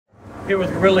here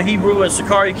with Guerrilla Hebrew at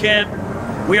Sakari Camp.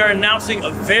 We are announcing a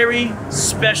very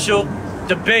special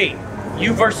debate.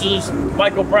 You versus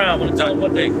Michael Brown. Want to tell them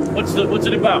what's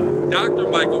it about? Dr.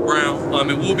 Michael Brown,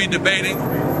 and we'll be debating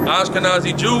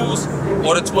Ashkenazi Jews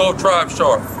or the 12 tribes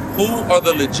chart. Who are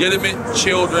the legitimate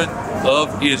children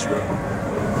of Israel?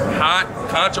 Hot,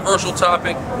 controversial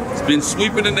topic. It's been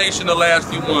sweeping the nation the last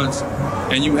few months.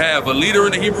 And you have a leader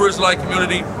in the Hebrew Israelite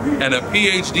community and a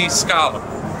PhD scholar.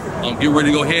 Get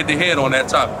ready to go head to head on that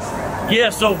topic. Yeah,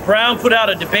 so Brown put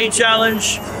out a debate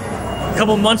challenge a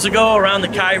couple months ago around the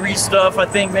Kyrie stuff, I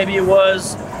think maybe it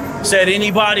was. Said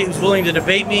anybody who's willing to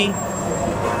debate me.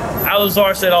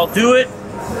 AHLAZAR said, I'll do it.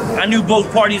 I knew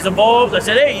both parties involved. I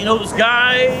said, hey, you know, this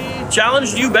guy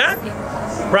challenged you back?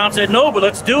 Brown said, no, but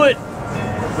let's do it.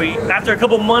 After a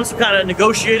couple months of kind of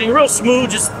negotiating, real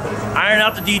smooth, just iron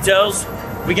out the details,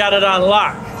 we got it on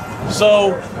lock.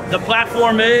 So the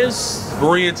platform is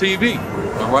BEREAN TV.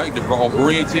 All right, on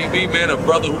BEREAN TV, man, a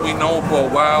brother who we known for a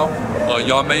while.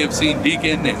 Y'all may have seen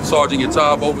Deacon and Sergeant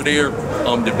Yatab over there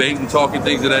debating, talking,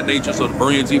 things of that nature. So the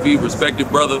BEREAN TV, respected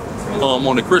brother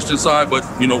on the Christian side, but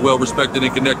you know, well respected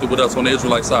and connected with us on the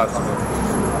Israelite side.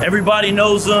 Everybody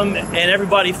knows them, and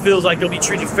everybody feels like they'll be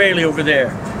treated fairly over there.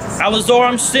 AHLAZAR,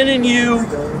 I'm sending you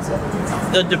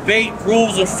the debate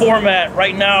rules and format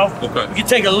right now. Okay. You can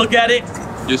take a look at it.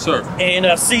 Yes, sir.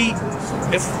 And see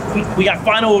if we got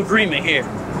final agreement here.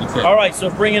 Okay. All right, so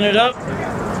bringing it up.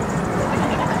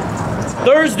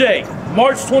 Thursday,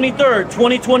 March 23rd,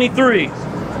 2023.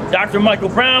 Dr. Michael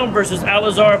Brown versus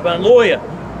AHLAZAR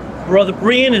BANLAWYA. Brother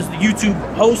BEREAN is the YouTube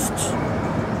host.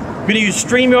 We're gonna use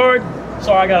StreamYard.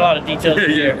 Sorry, I got a lot of details in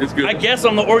there. Yeah, it's good. I guess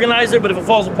I'm the organizer, but if it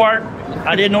falls apart,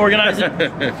 I didn't organize it.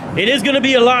 It is gonna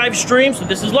be a live stream, so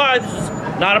this is live. This is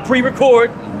not a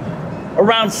pre-record.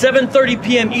 Around 7:30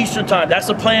 p.m. Eastern time. That's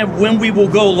the plan when we will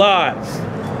go live.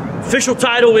 Official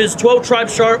title is 12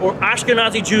 Tribes Chart or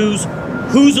Ashkenazi Jews.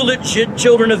 Who's the legit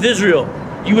children of Israel?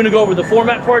 You want to go over the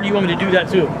format part? Or you want me to do that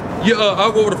too? Yeah,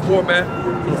 I'll go over the format.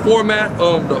 The format,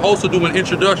 the host will do an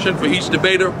introduction for each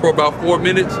debater for about 4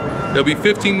 minutes. There'll be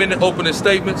 15-minute opening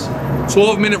statements,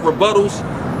 12-minute rebuttals,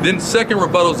 then second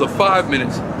rebuttals of 5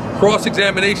 minutes,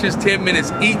 cross-examinations 10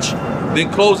 minutes each,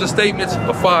 then closing statements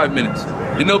of 5 minutes.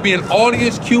 Then there'll be an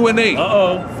audience Q&A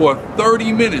for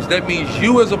 30 minutes. That means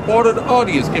you as a part of the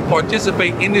audience can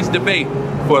participate in this debate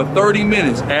for 30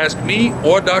 minutes. Ask me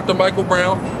or Dr. Michael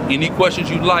Brown any questions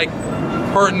you'd like,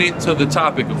 pertinent to the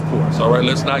topic, of course. All right,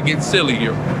 let's not get silly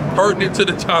here. Pertinent to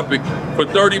the topic for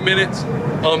 30 minutes.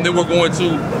 Then we're going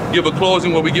to give a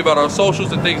closing where we give out our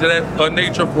socials and things of that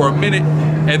nature for a minute.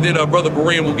 And then Brother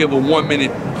BEREAN will give a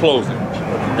 1-minute closing.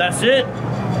 That's it.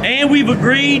 And we've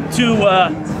agreed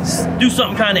to do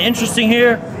something kind of interesting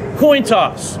here. Coin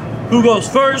toss. Who goes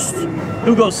first?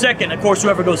 Who goes second? Of course,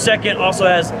 whoever goes second also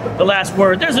has the last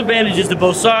word. There's advantages to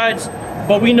both sides,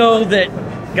 but we know that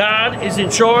God is in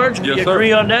charge. Yes, we sir.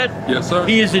 Agree on that? Yes, sir.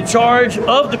 He is in charge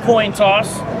of the coin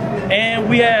toss. And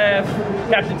we have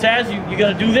Captain Taz. You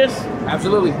gonna do this?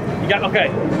 Absolutely. You got okay.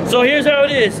 So here's how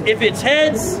it is. If it's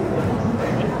heads,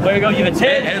 there you go. If it's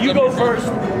heads, you go first.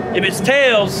 If it's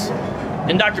tails,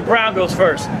 then Dr. Brown goes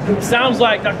first. It sounds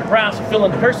like Dr. Brown's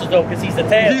fulfilling the curses though, because he's the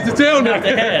tail. He's the tail now. Not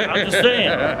the head. I'm just saying.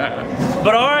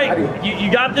 But all right,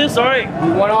 you got this. All right.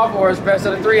 One off or it's best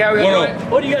of the three? How we gonna do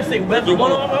it? What do you guys think?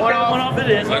 One off. Okay, one off it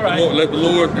is. All right. Let the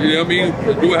Lord, you know what I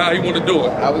mean, do it how he want to do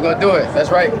it. How we gonna do it?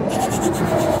 That's right.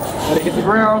 Gotta get the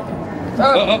ground.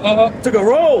 Took a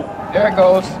roll. There it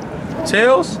goes.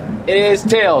 Tails? It is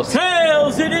tails.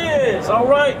 Tails it is. All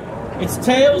right. It's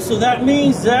tails, so that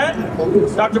means that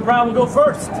Dr. Brown will go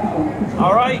first.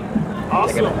 All right.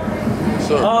 Awesome.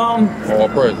 Sir. All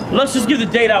praise. Let's just give the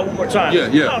date out one more time.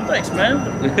 Yeah. Oh, thanks, man.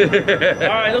 All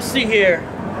right, let's see here.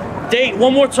 Date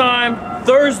one more time.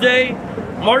 Thursday,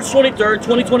 March 23rd,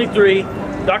 2023.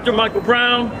 Dr. Michael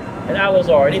Brown and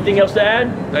AHLAZAR. Anything else to add?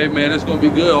 Hey, man, it's going to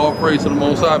be good. All praise to the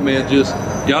Most High, man. Just,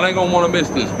 y'all ain't going to want to miss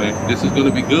this, man. This is going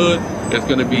to be good. It's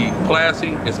going to be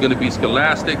classy. It's going to be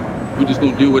scholastic. We're just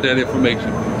going to deal with that information.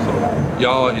 So,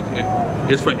 y'all,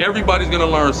 it's for everybody's going to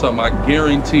learn something. I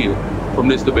guarantee it from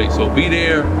this debate. So be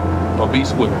there or be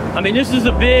swift. I mean, this is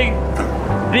a big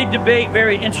debate.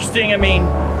 Very interesting. I mean,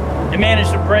 they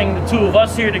managed to bring the two of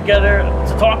us here together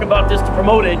to talk about this, to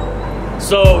promote it.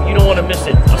 So you don't want to miss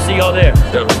it. I'll see y'all there.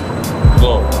 Definitely.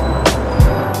 Lord.